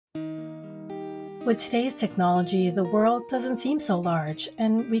With today's technology, the world doesn't seem so large,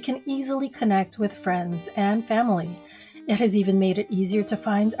 and we can easily connect with friends and family. It has even made it easier to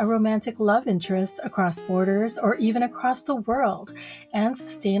find a romantic love interest across borders or even across the world and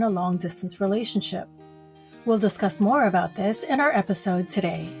sustain a long distance relationship. We'll discuss more about this in our episode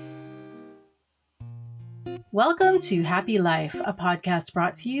today. Welcome to Happy Life, a podcast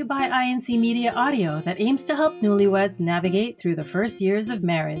brought to you by INC Media Audio that aims to help newlyweds navigate through the first years of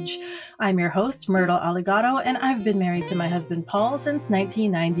marriage. I'm your host, Myrtle Aligato, and I've been married to my husband Paul since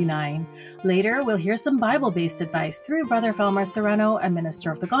 1999. Later, we'll hear some Bible-based advice through Brother Felmar Serrano, a minister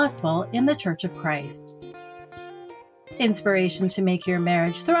of the gospel in the Church of Christ. Inspiration to make your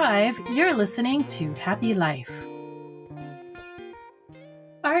marriage thrive, you're listening to Happy Life.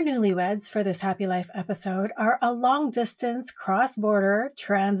 Our newlyweds for this Happy Life episode are a long-distance, cross-border,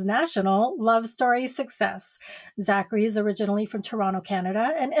 transnational love story success. Zachary is originally from Toronto,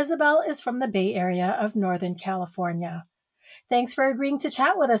 Canada, and Isabel is from the Bay Area of Northern California. Thanks for agreeing to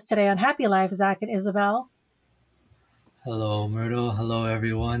chat with us today on Happy Life, Zach and Isabel. Hello, Myrtle. Hello,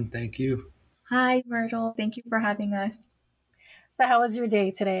 everyone. Thank you. Hi, Myrtle. Thank you for having us. So how was your day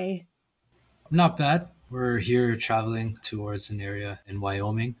today? Not bad. We're here traveling towards an area in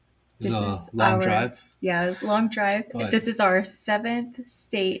Wyoming. It was a long drive. Yeah, it was a long drive. This is our 7th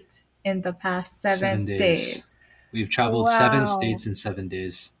state in the past 7 days. We've traveled 7 states in 7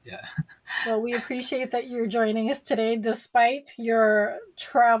 days. Yeah. Well, we appreciate that you're joining us today despite your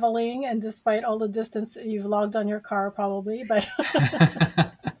traveling and despite all the distance that you've logged on your car probably. But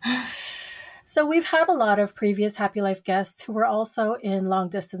So we've had a lot of previous Happy Life guests who were also in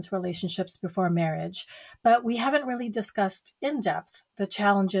long-distance relationships before marriage, but we haven't really discussed in depth the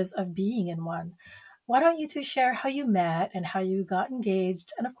challenges of being in one. Why don't you two share how you met and how you got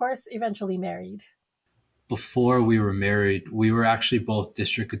engaged and, of course, eventually married? Before we were married, we were actually both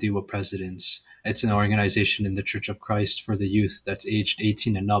District Kadiwa presidents. It's an organization in the Church of Christ for the youth that's aged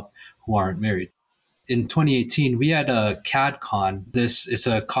 18 and up who aren't married. In 2018, we had a CADCon. This is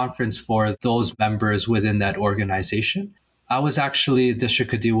a conference for those members within that organization. I was actually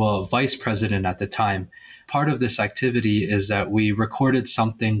District Kadiwa vice president at the time. Part of this activity is that we recorded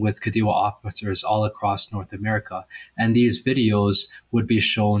something with Kadiwa officers all across North America, and these videos would be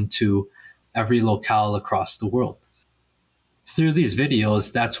shown to every locale across the world. Through these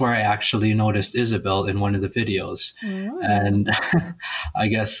videos, that's where I actually noticed Isabel in one of the videos. And I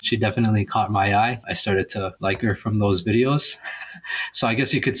guess she definitely caught my eye. I started to like her from those videos. So I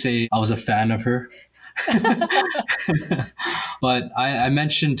guess you could say I was a fan of her. But I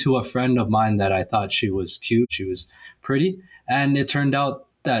mentioned to a friend of mine that I thought she was cute. She was pretty. And it turned out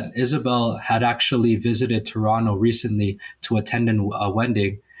that Isabel had actually visited Toronto recently to attend a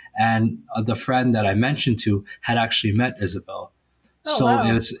wedding. And the friend that I mentioned to had actually met Isabel.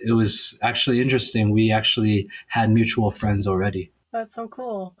 Wow. It was actually interesting. We actually had mutual friends already. That's so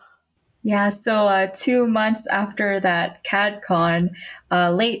cool. Yeah, so 2 months after that CADCon,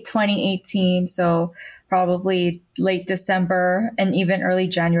 late 2018, so probably late December and even early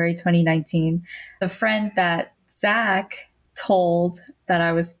January 2019, the friend that Zach told that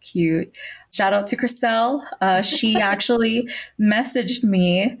I was cute, shout out to Chriselle. She actually messaged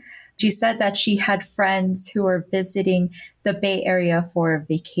me. She said that she had friends who were visiting the Bay Area for a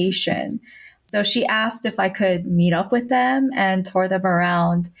vacation. So she asked if I could meet up with them and tour them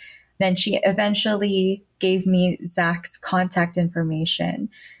around. Then she eventually gave me Zach's contact information.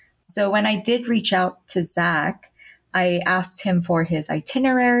 So when I did reach out to Zach, I asked him for his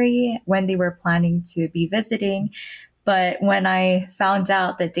itinerary, when they were planning to be visiting. But when I found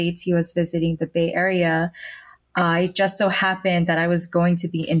out the dates he was visiting the Bay Area, it just so happened that I was going to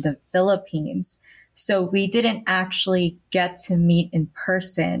be in the Philippines. So we didn't actually get to meet in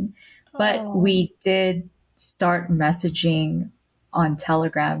person, but we did start messaging on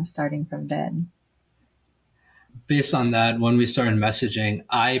Telegram starting from then. Based on that, when we started messaging,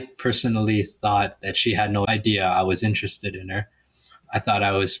 I personally thought that she had no idea I was interested in her. I thought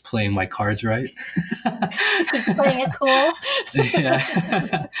I was playing my cards right. Playing it cool.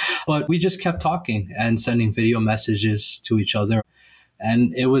 Yeah. But we just kept talking and sending video messages to each other.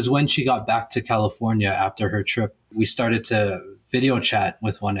 And it was when she got back to California after her trip, we started to video chat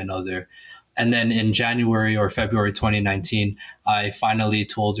with one another. And then in January or February 2019, I finally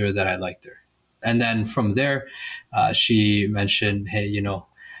told her that I liked her. And then from there, she mentioned, hey, you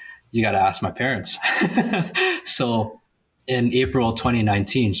got to ask my parents. So in April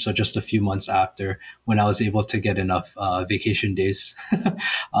 2019, so just a few months after, when I was able to get enough vacation days,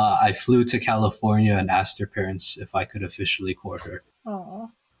 I flew to California and asked her parents if I could officially court her. Aww.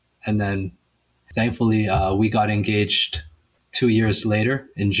 And then thankfully, we got engaged 2 years later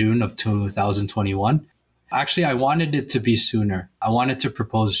in June of 2021. Actually, I wanted it to be sooner. I wanted to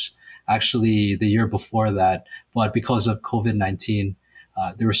propose actually the year before that, but because of COVID-19,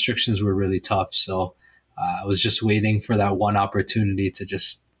 the restrictions were really tough. So I was just waiting for that one opportunity to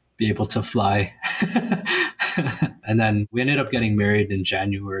just be able to fly. And then we ended up getting married in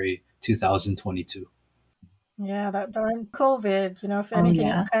January 2022. Yeah, that darn COVID, if Oh, anything,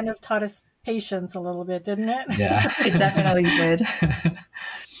 yeah. it kind of taught us patience a little bit, didn't it? Yeah. It definitely did.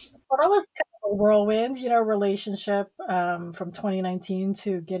 Well, that was kind of a whirlwind, relationship from 2019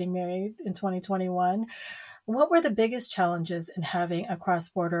 to getting married in 2021. What were the biggest challenges in having a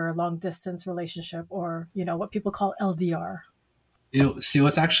cross-border long-distance relationship, or, what people call LDR? See,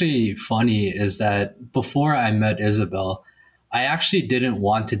 what's actually funny is that before I met Isabel, I actually didn't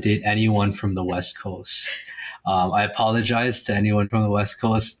want to date anyone from the West Coast. I apologize to anyone from the West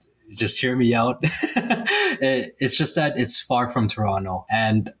Coast. Just hear me out. It's just that it's far from Toronto.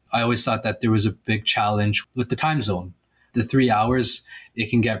 And I always thought that there was a big challenge with the time zone. The 3 hours, it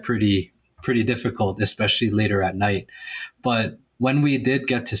can get pretty difficult, especially later at night. But when we did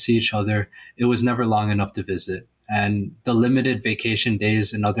get to see each other, it was never long enough to visit. And the limited vacation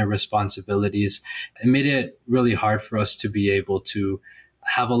days and other responsibilities, it made it really hard for us to be able to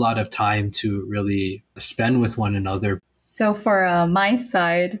have a lot of time to really spend with one another. So for my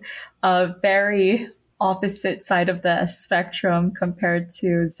side, a very opposite side of the spectrum compared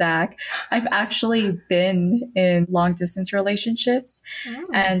to Zach, I've actually been in long distance relationships,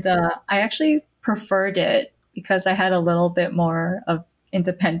 and I actually preferred it because I had a little bit more of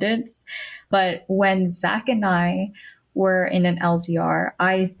independence. But when Zach and I were in an LDR,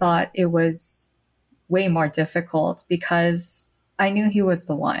 I thought it was way more difficult because I knew he was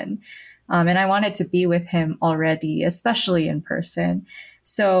the one. And I wanted to be with him already, especially in person.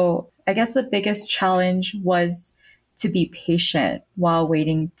 So I guess the biggest challenge was to be patient while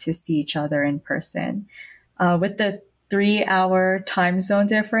waiting to see each other in person. With the 3-hour time zone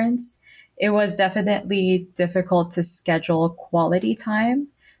difference, it was definitely difficult to schedule quality time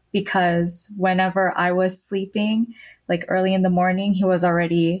because whenever I was sleeping, like early in the morning, he was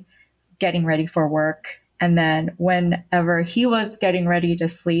already getting ready for work. And then whenever he was getting ready to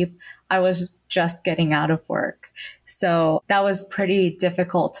sleep, I was just getting out of work. So that was pretty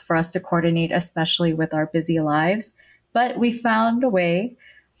difficult for us to coordinate, especially with our busy lives. But we found a way.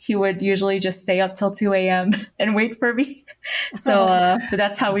 He would usually just stay up till 2 a.m. and wait for me. So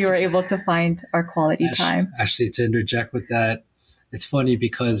that's how we were able to find our quality time. Actually, to interject with that, it's funny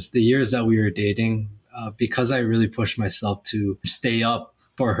because the years that we were dating, because I really pushed myself to stay up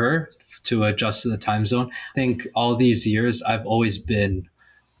for her, to adjust to the time zone, I think all these years I've always been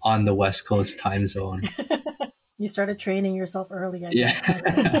on the West Coast time zone. You started training yourself early, I Yeah.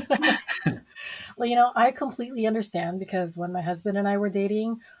 guess. Well, I completely understand because when my husband and I were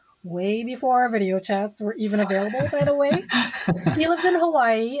dating, way before our video chats were even available, by the way, he lived in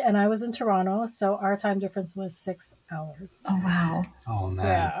Hawaii and I was in Toronto, so our time difference was 6 hours. Oh, wow. Oh,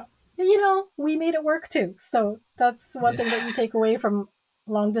 man. Yeah. We made it work too. So that's one thing that you take away from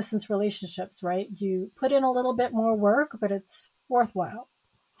long distance relationships, right? You put in a little bit more work, but it's worthwhile.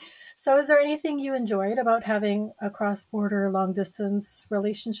 So is there anything you enjoyed about having a cross-border long distance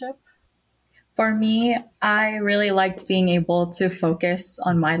relationship? For me, I really liked being able to focus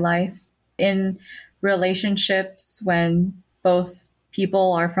on my life. In relationships, when both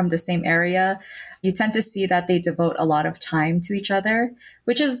people are from the same area, you tend to see that they devote a lot of time to each other,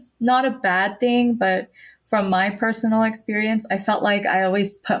 which is not a bad thing. But from my personal experience, I felt like I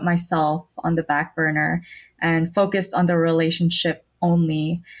always put myself on the back burner and focused on the relationship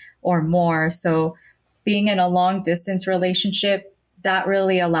only or more. So being in a long distance relationship, that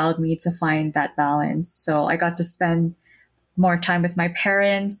really allowed me to find that balance. So I got to spend more time with my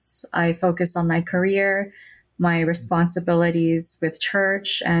parents. I focused on my career, my responsibilities with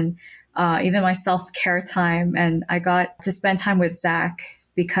church, and even my self-care time. And I got to spend time with Zach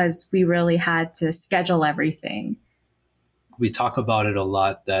because we really had to schedule everything. We talk about it a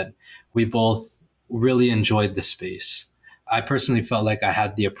lot that we both really enjoyed the space. I personally felt like I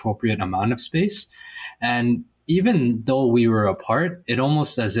had the appropriate amount of space. And even though we were apart, it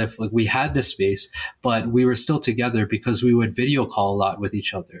almost as if like we had the space, but we were still together because we would video call a lot with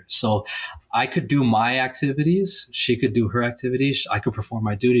each other. So I could do my activities. She could do her activities. I could perform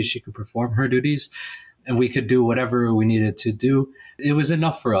my duties. She could perform her duties. And we could do whatever we needed to do. It was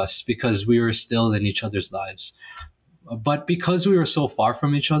enough for us because we were still in each other's lives. But because we were so far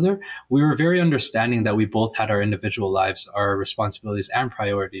from each other, we were very understanding that we both had our individual lives, our responsibilities and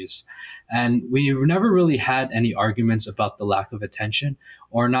priorities. And we never really had any arguments about the lack of attention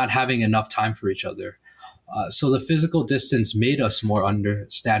or not having enough time for each other. So the physical distance made us more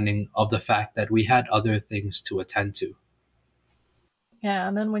understanding of the fact that we had other things to attend to. Yeah,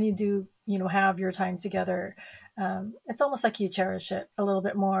 and then when you do, have your time together, it's almost like you cherish it a little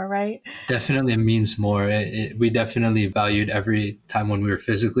bit more, right? Definitely means more. We definitely valued every time when we were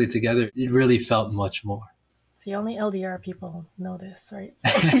physically together. It really felt much more. See, only LDR people know this, right?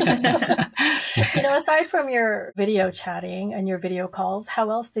 So, aside from your video chatting and your video calls, how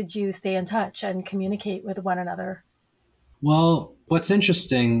else did you stay in touch and communicate with one another? Well, what's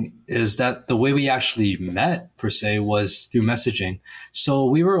interesting is that the way we actually met, per se, was through messaging. So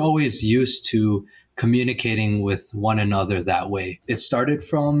we were always used to communicating with one another that way. It started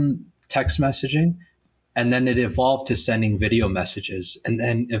from text messaging, and then it evolved to sending video messages, and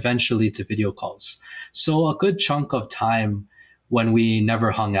then eventually to video calls. So a good chunk of time when we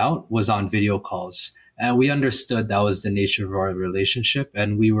never hung out was on video calls. And we understood that was the nature of our relationship,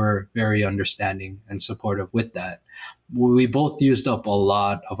 and we were very understanding and supportive with that. We both used up a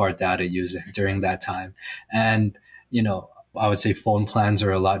lot of our data using during that time. And, I would say phone plans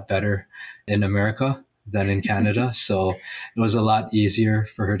are a lot better in America than in Canada. So it was a lot easier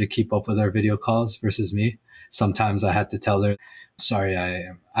for her to keep up with our video calls versus me. Sometimes I had to tell her, sorry,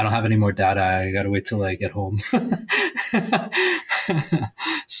 I don't have any more data. I got to wait till I get home.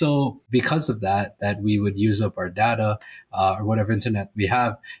 So because of that we would use up our data or whatever internet we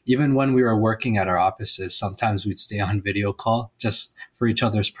have. Even when we were working at our offices, sometimes we'd stay on video call just for each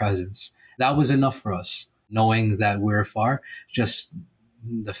other's presence. That was enough for us, knowing that we were far. Just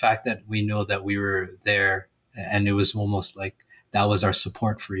the fact that we know that we were there, and it was almost like that was our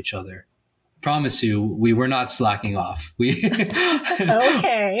support for each other. Promise you, we were not slacking off.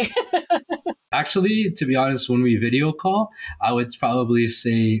 Okay. Actually, to be honest, when we video call, I would probably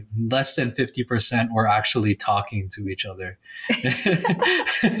say less than 50% were actually talking to each other.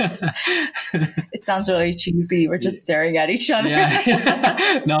 It sounds really cheesy. We're just staring at each other.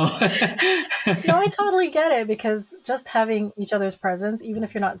 Yeah. No. No, I totally get it, because just having each other's presence, even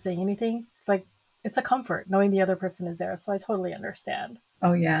if you're not saying anything, it's a comfort knowing the other person is there. So I totally understand.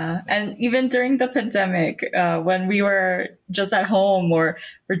 Oh, yeah. And even during the pandemic, when we were just at home or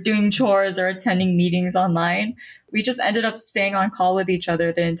doing chores or attending meetings online, we just ended up staying on call with each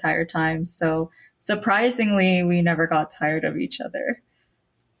other the entire time. So surprisingly, we never got tired of each other.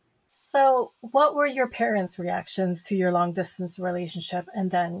 So what were your parents' reactions to your long distance relationship and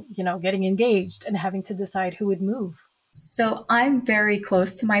then, getting engaged and having to decide who would move? So I'm very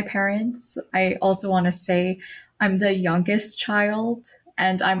close to my parents. I also want to say I'm the youngest child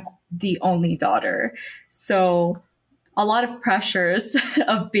and I'm the only daughter. So a lot of pressures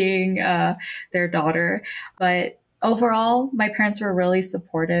of being their daughter. But overall, my parents were really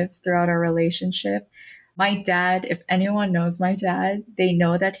supportive throughout our relationship. My dad, if anyone knows my dad, they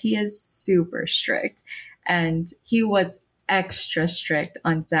know that he is super strict. And he was extra strict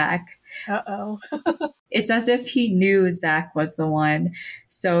on Zach. Uh-oh. It's as if he knew Zach was the one.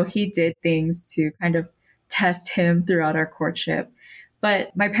 So he did things to kind of test him throughout our courtship.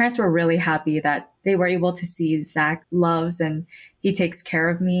 But my parents were really happy that they were able to see Zach loves and he takes care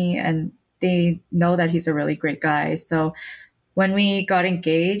of me, and they know that he's a really great guy. So when we got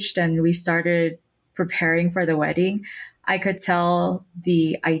engaged and we started preparing for the wedding, I could tell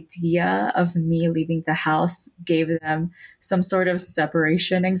the idea of me leaving the house gave them some sort of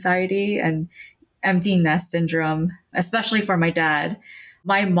separation anxiety and empty nest syndrome, especially for my dad.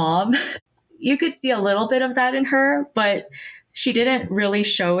 My mom, you could see a little bit of that in her, but she didn't really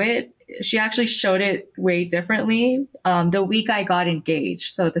show it. She actually showed it way differently. The week I got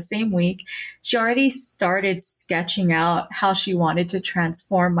engaged, so the same week, she already started sketching out how she wanted to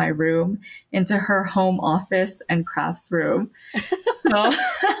transform my room into her home office and crafts room. So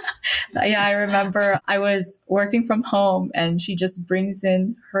yeah, I remember I was working from home and she just brings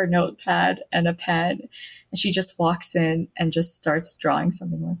in her notepad and a pen and she just walks in and just starts drawing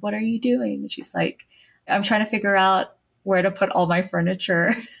something. Like, what are you doing? And she's like, I'm trying to figure out where to put all my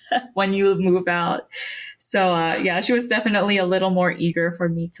furniture when you move out. So yeah, she was definitely a little more eager for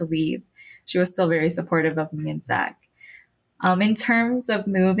me to leave. She was still very supportive of me and Zach. In terms of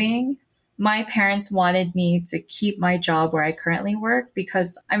moving, my parents wanted me to keep my job where I currently work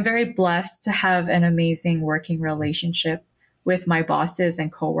because I'm very blessed to have an amazing working relationship with my bosses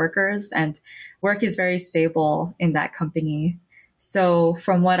and coworkers, and work is very stable in that company. So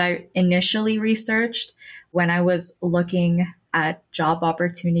from what I initially researched, when I was looking at job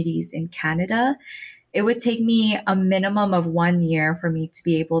opportunities in Canada, it would take me a minimum of 1 year for me to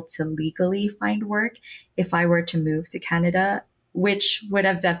be able to legally find work if I were to move to Canada, which would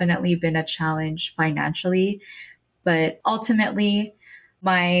have definitely been a challenge financially. But ultimately,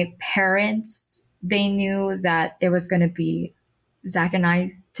 my parents they knew that it was going to be Zach and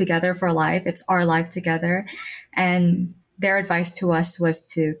I together for life. It's our life together. And their advice to us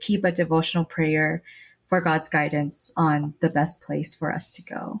was to keep a devotional prayer for God's guidance on the best place for us to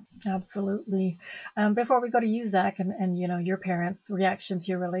go. Absolutely. Before we go to you, Zach, and your parents' reaction to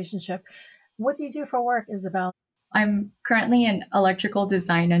your relationship, what do you do for work, Isabel? I'm currently an electrical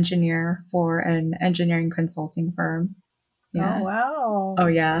design engineer for an engineering consulting firm. Yeah. Oh, wow. Oh,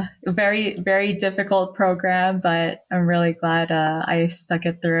 yeah. Very, very difficult program, but I'm really glad I stuck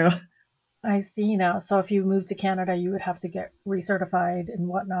it through. I see now. So if you moved to Canada, you would have to get recertified and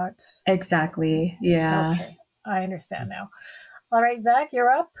whatnot. Exactly. Yeah. Okay. I understand now. All right, Zach, you're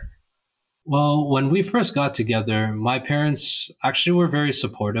up. Well, when we first got together, my parents actually were very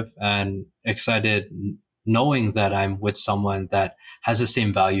supportive and excited knowing that I'm with someone that has the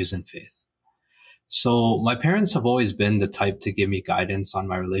same values and faith. So my parents have always been the type to give me guidance on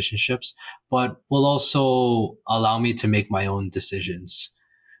my relationships, but will also allow me to make my own decisions.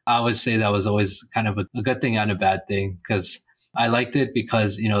 I would say that was always kind of a good thing and a bad thing, because I liked it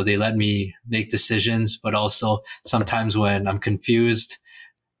because, they let me make decisions, but also sometimes when I'm confused,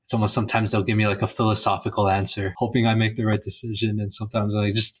 it's almost sometimes they'll give me like a philosophical answer, hoping I make the right decision. And sometimes I'm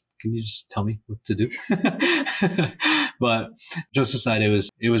like, can you just tell me what to do? But jokes aside, it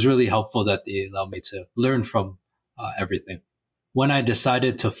was really helpful that they allowed me to learn from everything. When I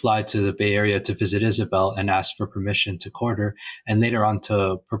decided to fly to the Bay Area to visit Isabel and ask for permission to court her and later on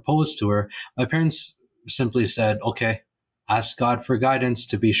to propose to her, my parents simply said, okay, ask God for guidance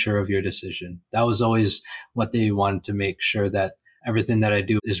to be sure of your decision. That was always what they wanted, to make sure that everything that I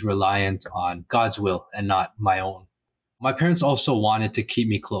do is reliant on God's will and not my own. My parents also wanted to keep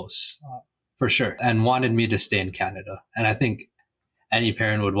me close, for sure, and wanted me to stay in Canada. And I think any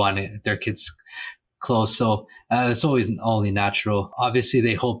parent would want their kids close. So it's always only natural. Obviously,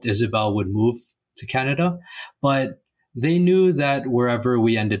 they hoped Isabel would move to Canada, but they knew that wherever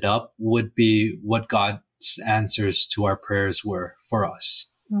we ended up would be what God's answers to our prayers were for us.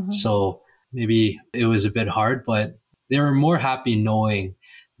 Mm-hmm. So maybe it was a bit hard, but they were more happy knowing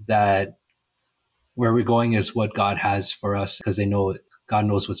that where we're going is what God has for us, because they know God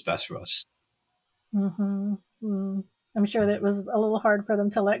knows what's best for us. Mm-hmm. I'm sure that it was a little hard for them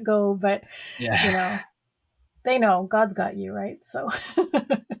to let go, but they know God's got you, right? So,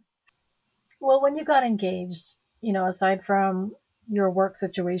 well, when you got engaged, aside from your work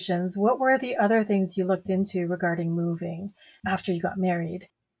situations, what were the other things you looked into regarding moving after you got married?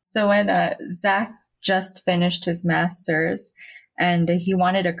 So when Zach just finished his master's and he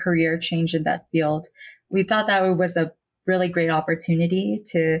wanted a career change in that field, we thought that it was a really great opportunity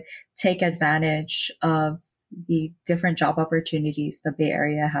to take advantage of the different job opportunities the Bay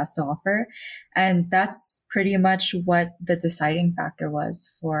Area has to offer. And that's pretty much what the deciding factor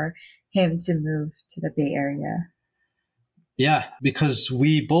was for him to move to the Bay Area. Yeah, because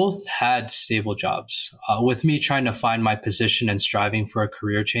we both had stable jobs. With me trying to find my position and striving for a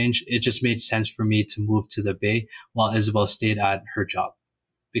career change, it just made sense for me to move to the Bay while Isabel stayed at her job,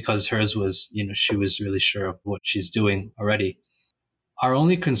 because hers was, she was really sure of what she's doing already. Our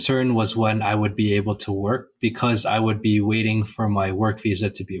only concern was when I would be able to work, because I would be waiting for my work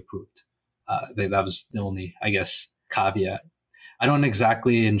visa to be approved. That was the only, I guess, caveat. I don't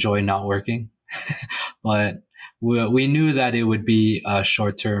exactly enjoy not working, but we knew that it would be a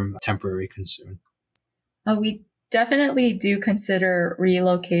short-term, temporary concern. We definitely do consider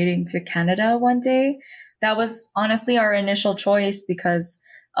relocating to Canada one day. That was honestly our initial choice because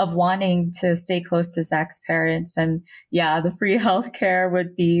of wanting to stay close to Zach's parents. And yeah, the free healthcare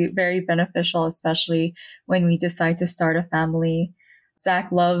would be very beneficial, especially when we decide to start a family.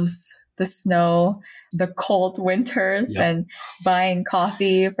 Zach loves the snow, the cold winters, and buying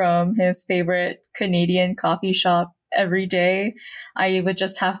coffee from his favorite Canadian coffee shop every day. I would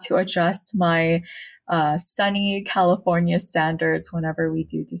just have to adjust my sunny California standards whenever we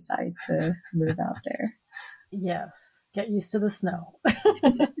do decide to move out there. Yes, get used to the snow.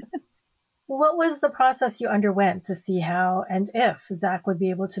 What was the process you underwent to see how and if Zach would be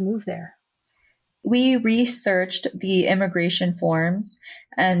able to move there? We researched the immigration forms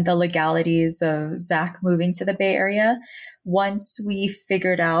and the legalities of Zach moving to the Bay Area. Once we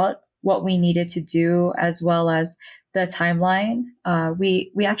figured out what we needed to do, as well as the timeline,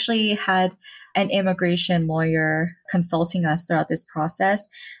 we actually had an immigration lawyer consulting us throughout this process.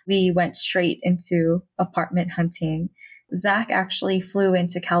 We went straight into apartment hunting. Zach actually flew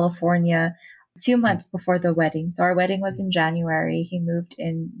into California 2 months before the wedding. So our wedding was in January. He moved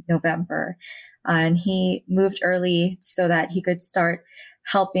in November. And he moved early so that he could start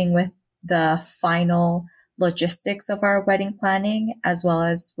helping with the final logistics of our wedding planning, as well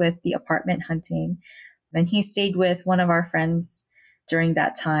as with the apartment hunting. And he stayed with one of our friends during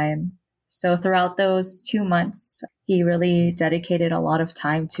that time. So throughout those 2 months, he really dedicated a lot of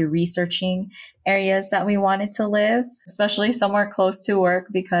time to researching areas that we wanted to live, especially somewhere close to work,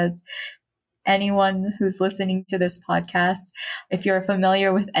 because anyone who's listening to this podcast, if you're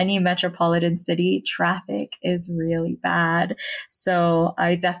familiar with any metropolitan city, traffic is really bad. So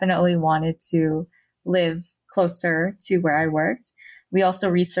I definitely wanted to live closer to where I worked. We also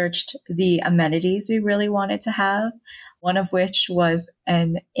researched the amenities we really wanted to have, one of which was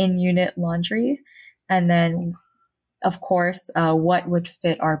an in-unit laundry. And then, of course, what would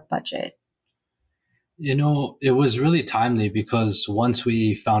fit our budget. It was really timely because once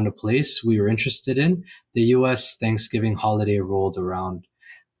we found a place we were interested in, the US Thanksgiving holiday rolled around,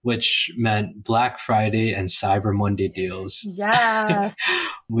 which meant Black Friday and Cyber Monday deals. Yes.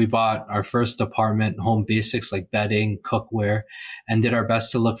 We bought our first apartment, home basics like bedding, cookware, and did our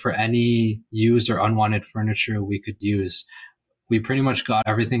best to look for any used or unwanted furniture we could use. We pretty much got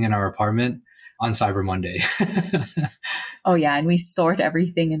everything in our apartment on Cyber Monday. Oh yeah, and we stored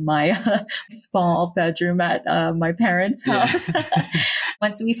everything in my small bedroom at my parents' house. Yeah.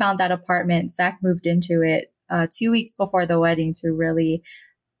 Once we found that apartment, Zach moved into it 2 weeks before the wedding to really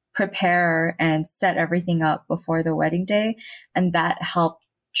prepare and set everything up before the wedding day. And that helped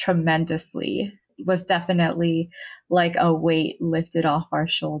tremendously. It was definitely like a weight lifted off our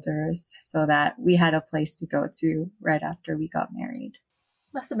shoulders so that we had a place to go to right after we got married.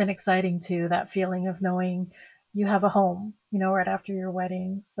 Must have been exciting too, that feeling of knowing you have a home, right after your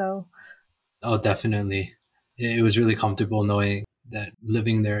wedding. So, oh, definitely. It was really comfortable knowing that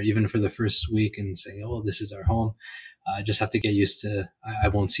living there, even for the first week, and saying, oh, this is our home. I just have to get used to, I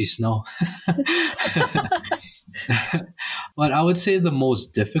won't see snow. But I would say the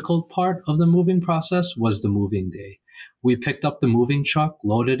most difficult part of the moving process was the moving day. We picked up the moving truck,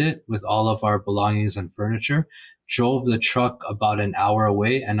 loaded it with all of our belongings and furniture, drove the truck about an hour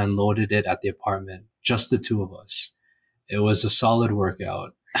away, and unloaded it at the apartment. Just the two of us. It was a solid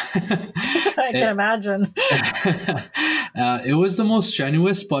workout. I can imagine. It was the most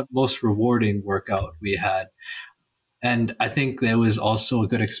strenuous but most rewarding workout we had. And I think that was also a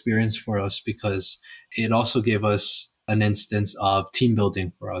good experience for us because it also gave us an instance of team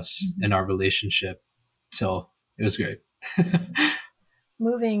building for us in our relationship. So it was great.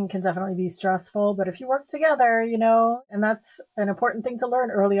 Moving can definitely be stressful, but if you work together, and that's an important thing to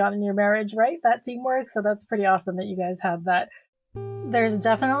learn early on in your marriage, right? That teamwork. So that's pretty awesome that you guys have that. There's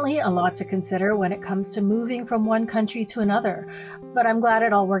definitely a lot to consider when it comes to moving from one country to another, but I'm glad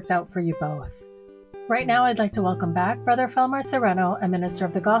it all worked out for you both. Right now, I'd like to welcome back Brother Felmar Sereno, a minister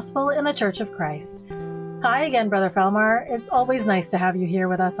of the gospel in the Church of Christ. Hi again, Brother Felmar. It's always nice to have you here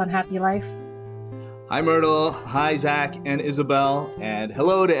with us on Happy Life. Hi, Myrtle. Hi, Zach and Isabel. And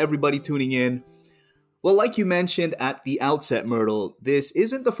hello to everybody tuning in. Well, like you mentioned at the outset, Myrtle, this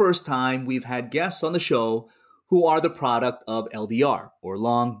isn't the first time we've had guests on the show who are the product of LDR, or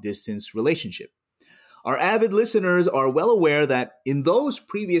long distance relationship. Our avid listeners are well aware that in those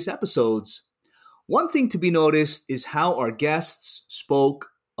previous episodes, one thing to be noticed is how our guests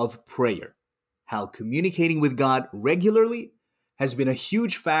spoke of prayer, how communicating with God regularly has been a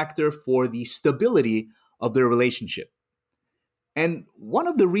huge factor for the stability of their relationship. And one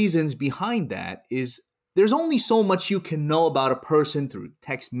of the reasons behind that is there's only so much you can know about a person through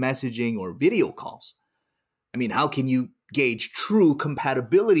text messaging or video calls. I mean, how can you gauge true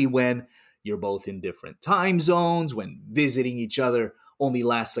compatibility when you're both in different time zones, when visiting each other only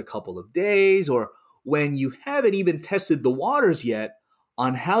lasts a couple of days, or when you haven't even tested the waters yet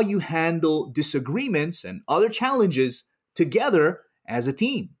on how you handle disagreements and other challenges together as a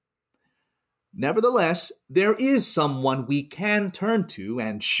team? Nevertheless, there is someone we can turn to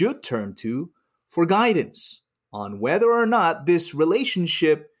and should turn to for guidance on whether or not this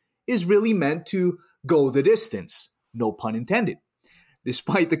relationship is really meant to go the distance, no pun intended,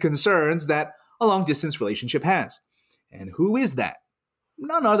 despite the concerns that a long-distance relationship has. And who is that?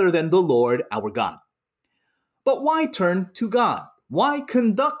 None other than the Lord our God. But why turn to God? Why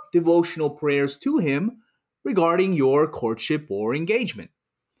conduct devotional prayers to Him regarding your courtship or engagement?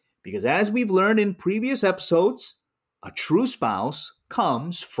 Because as we've learned in previous episodes, a true spouse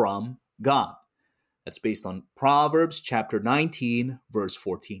comes from God. That's based on Proverbs chapter 19, verse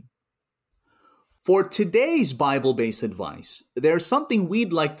 14. For today's Bible-based advice, there's something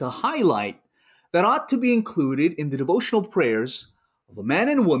we'd like to highlight that ought to be included in the devotional prayers of a man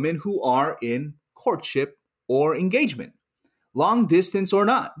and woman who are in courtship or engagement, long distance or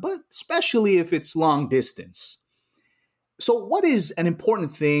not, but especially if it's long distance. So, what is an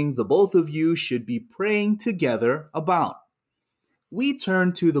important thing the both of you should be praying together about? We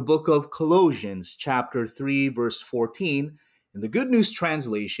turn to the book of Colossians, chapter 3, verse 14, in the Good News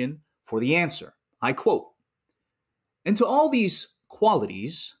Translation for the answer. I quote, "And to all these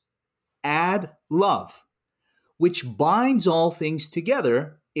qualities, add love, which binds all things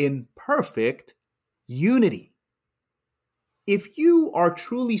together in perfect unity." If you are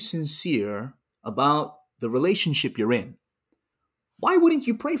truly sincere about the relationship you're in, why wouldn't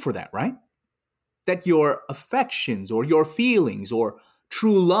you pray for that, right? That your affections or your feelings or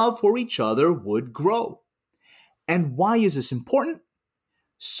true love for each other would grow. And why is this important?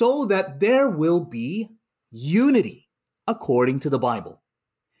 So that there will be unity according to the Bible.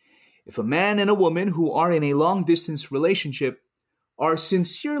 If a man and a woman who are in a long-distance relationship are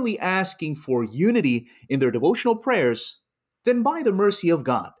sincerely asking for unity in their devotional prayers, then by the mercy of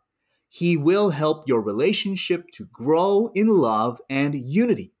God, He will help your relationship to grow in love and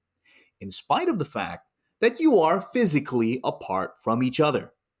unity, in spite of the fact that you are physically apart from each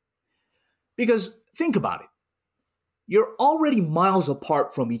other. Because think about it. You're already miles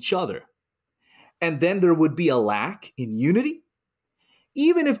apart from each other, and then there would be a lack in unity?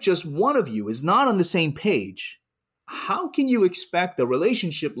 Even if just one of you is not on the same page, how can you expect a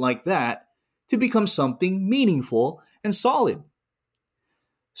relationship like that to become something meaningful and solid?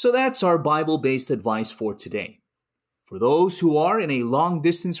 So that's our Bible-based advice for today. For those who are in a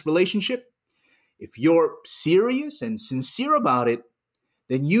long-distance relationship, if you're serious and sincere about it,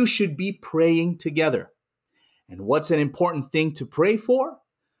 then you should be praying together. And what's an important thing to pray for?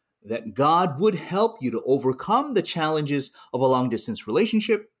 That God would help you to overcome the challenges of a long-distance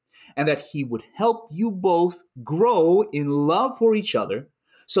relationship, and that He would help you both grow in love for each other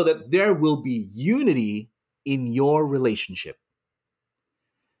so that there will be unity in your relationship.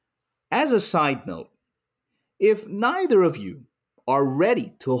 As a side note, if neither of you are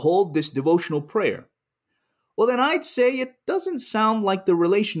ready to hold this devotional prayer, well, then I'd say it doesn't sound like the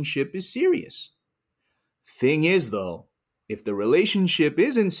relationship is serious. Thing is, though, if the relationship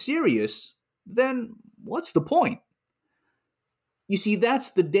isn't serious, then what's the point? You see,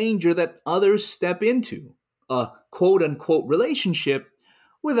 that's the danger that others step into, a quote-unquote relationship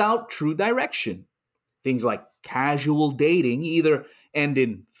without true direction. Things like casual dating either end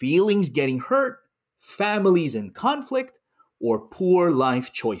in feelings getting hurt, families in conflict, or poor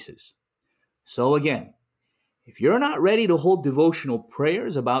life choices. So again, if you're not ready to hold devotional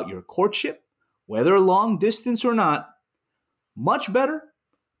prayers about your courtship, whether long distance or not, much better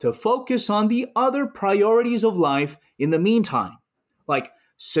to focus on the other priorities of life in the meantime, like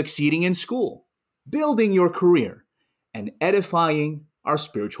succeeding in school, building your career, and edifying our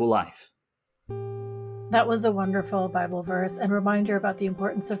spiritual life. That was a wonderful Bible verse and reminder about the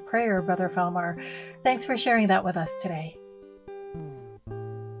importance of prayer, Brother Falmar. Thanks for sharing that with us today.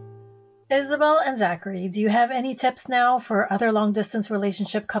 Isabel and Zachary, do you have any tips now for other long-distance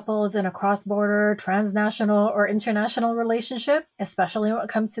relationship couples in a cross-border, transnational, or international relationship, especially when it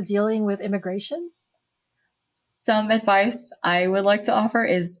comes to dealing with immigration? Some advice I would like to offer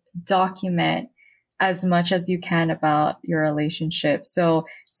is document as much as you can about your relationship. So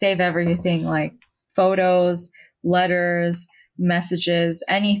save everything like photos, letters, messages,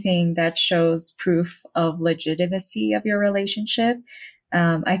 anything that shows proof of legitimacy of your relationship.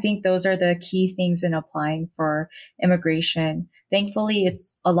 I think those are the key things in applying for immigration. Thankfully,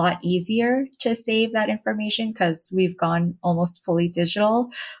 it's a lot easier to save that information because we've gone almost fully digital,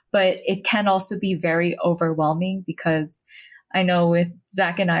 but it can also be very overwhelming because I know with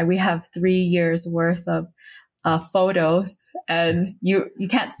Zach and I, we have 3 years worth of photos and you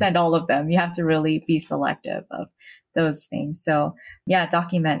can't send all of them. You have to really be selective of those things. So yeah,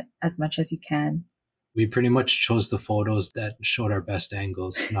 document as much as you can. We pretty much chose the photos that showed our best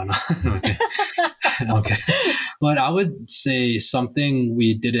angles. No. Okay. Okay. But I would say something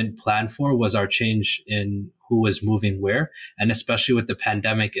we didn't plan for was our change in who was moving where. And especially with the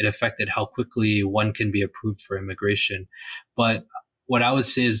pandemic, it affected how quickly one can be approved for immigration. But what I would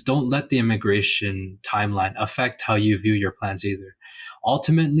say is don't let the immigration timeline affect how you view your plans either.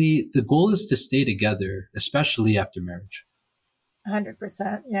 Ultimately, the goal is to stay together, especially after marriage.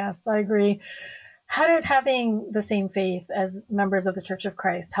 100%. Yes, I agree. How did having the same faith as members of the Church of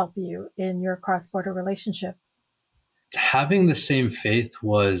Christ help you in your cross-border relationship? Having the same faith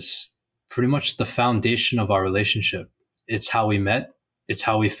was pretty much the foundation of our relationship. It's how we met. It's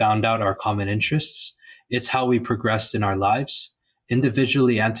how we found out our common interests. It's how we progressed in our lives,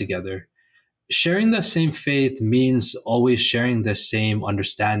 individually and together. Sharing the same faith means always sharing the same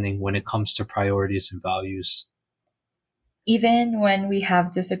understanding when it comes to priorities and values. Even when we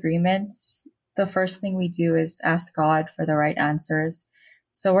have disagreements, the first thing we do is ask God for the right answers.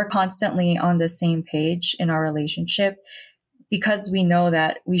 So we're constantly on the same page in our relationship because we know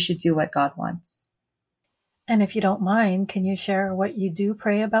that we should do what God wants. And if you don't mind, can you share what you do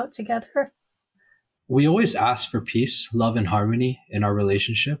pray about together? We always ask for peace, love, and harmony in our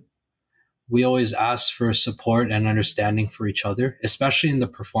relationship. We always ask for support and understanding for each other, especially in the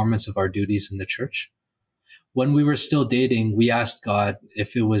performance of our duties in the church. When we were still dating, we asked God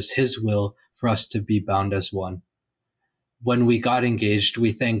if it was His will for us to be bound as one. When we got engaged,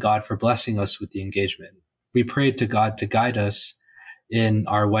 we thanked God for blessing us with the engagement. We prayed to God to guide us in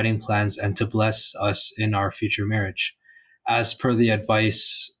our wedding plans and to bless us in our future marriage. As per the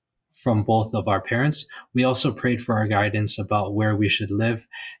advice from both of our parents, we also prayed for our guidance about where we should live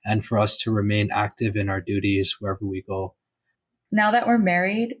and for us to remain active in our duties wherever we go. Now that we're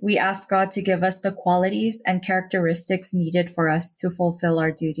married, we ask God to give us the qualities and characteristics needed for us to fulfill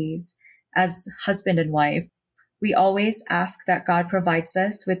our duties as husband and wife. We always ask that God provides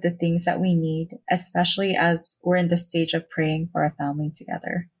us with the things that we need, especially as we're in the stage of praying for a family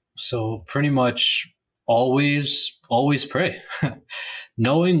together. So pretty much always pray.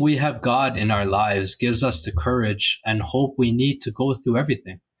 Knowing we have God in our lives gives us the courage and hope we need to go through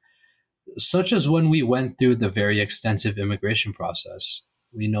everything. Such as when we went through the very extensive immigration process.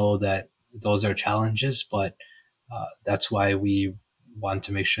 We know that those are challenges, but that's why we want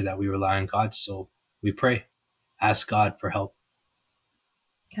to make sure that we rely on God. So we pray, ask God for help.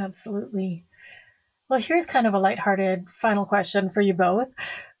 Absolutely. Well, here's kind of a lighthearted final question for you both.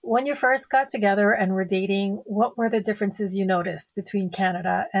 When you first got together and were dating, what were the differences you noticed between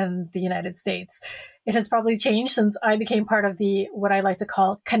Canada and the United States? It has probably changed since I became part of the, what I like to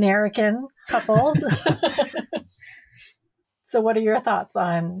call Canarican couples. So what are your thoughts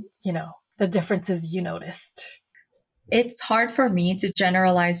on, the differences you noticed? It's hard for me to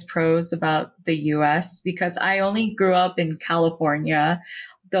generalize pros about the US because I only grew up in California.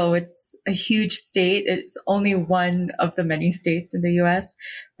 Though it's a huge state, it's only one of the many states in the US.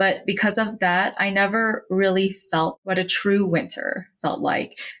 But because of that, I never really felt what a true winter felt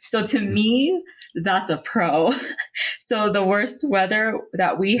like. So to me, that's a pro. So the worst weather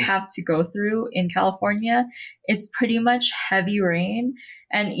that we have to go through in California is pretty much heavy rain.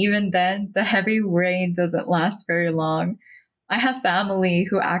 And even then, the heavy rain doesn't last very long. I have family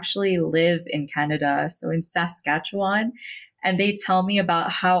who actually live in Canada, so in Saskatchewan. And they tell me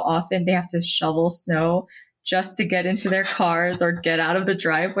about how often they have to shovel snow just to get into their cars or get out of the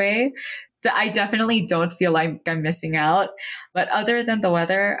driveway. I definitely don't feel like I'm missing out. But other than the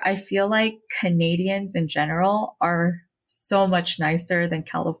weather, I feel like Canadians in general are so much nicer than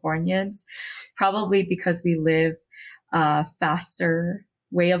Californians, probably because we live a faster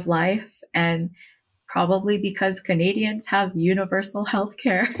way of life and probably because Canadians have universal health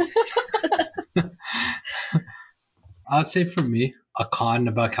care. I'd say for me, a con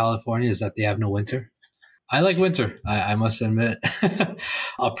about California is that they have no winter. I like winter, I must admit.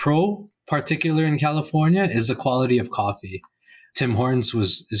 A pro, particular in California, is the quality of coffee. Tim Hortons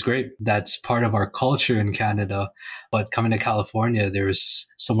is great. That's part of our culture in Canada. But coming to California, there's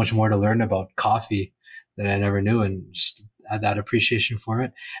so much more to learn about coffee that I never knew, and just had that appreciation for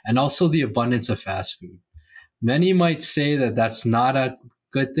it. And also the abundance of fast food. Many might say that that's not a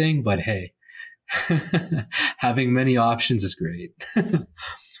good thing, but hey, having many options is great.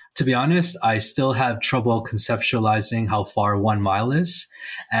 To be honest, I still have trouble conceptualizing how far 1 mile is.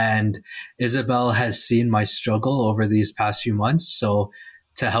 And Isabel has seen my struggle over these past few months. So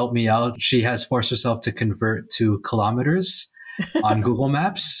to help me out, she has forced herself to convert to kilometers on Google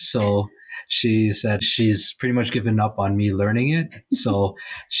Maps. So she said she's pretty much given up on me learning it. So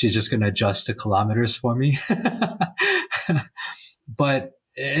she's just going to adjust to kilometers for me. But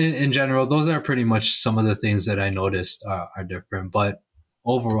in general, those are pretty much some of the things that I noticed are different. But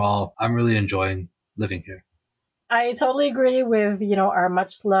overall, I'm really enjoying living here. I totally agree with, our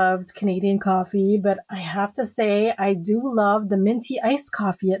much loved Canadian coffee, but I have to say, I do love the minty iced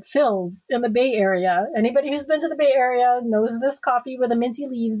coffee at Phil's in the Bay Area. Anybody who's been to the Bay Area knows this coffee with the minty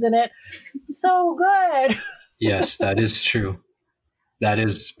leaves in it. So good. Yes, that is true. That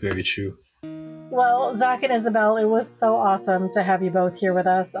is very true. Well, Zach and Isabel, it was so awesome to have you both here with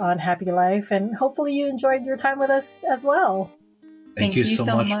us on Happy Life, and hopefully you enjoyed your time with us as well. Thank you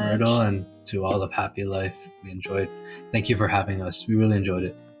so much, Myrtle, and to all of Happy Life. We enjoyed. Thank you for having us. We really enjoyed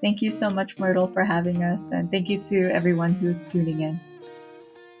it. Thank you so much, Myrtle, for having us, and thank you to everyone who's tuning in.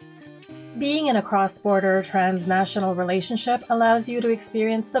 Being in a cross-border transnational relationship allows you to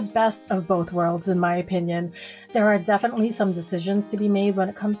experience the best of both worlds, in my opinion. There are definitely some decisions to be made when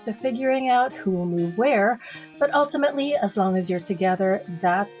it comes to figuring out who will move where, but ultimately, as long as you're together,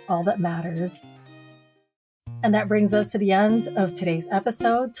 that's all that matters. And that brings us to the end of today's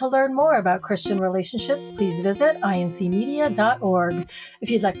episode. To learn more about Christian relationships, please visit incmedia.org. If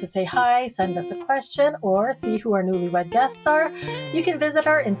you'd like to say hi, send us a question, or see who our newlywed guests are, you can visit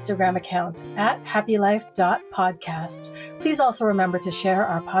our Instagram account at happylife.podcast. Please also remember to share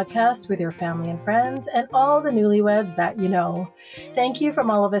our podcast with your family and friends and all the newlyweds that you know. Thank you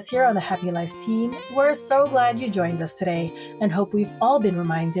from all of us here on the Happy Life team. We're so glad you joined us today and hope we've all been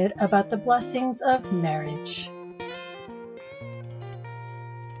reminded about the blessings of marriage.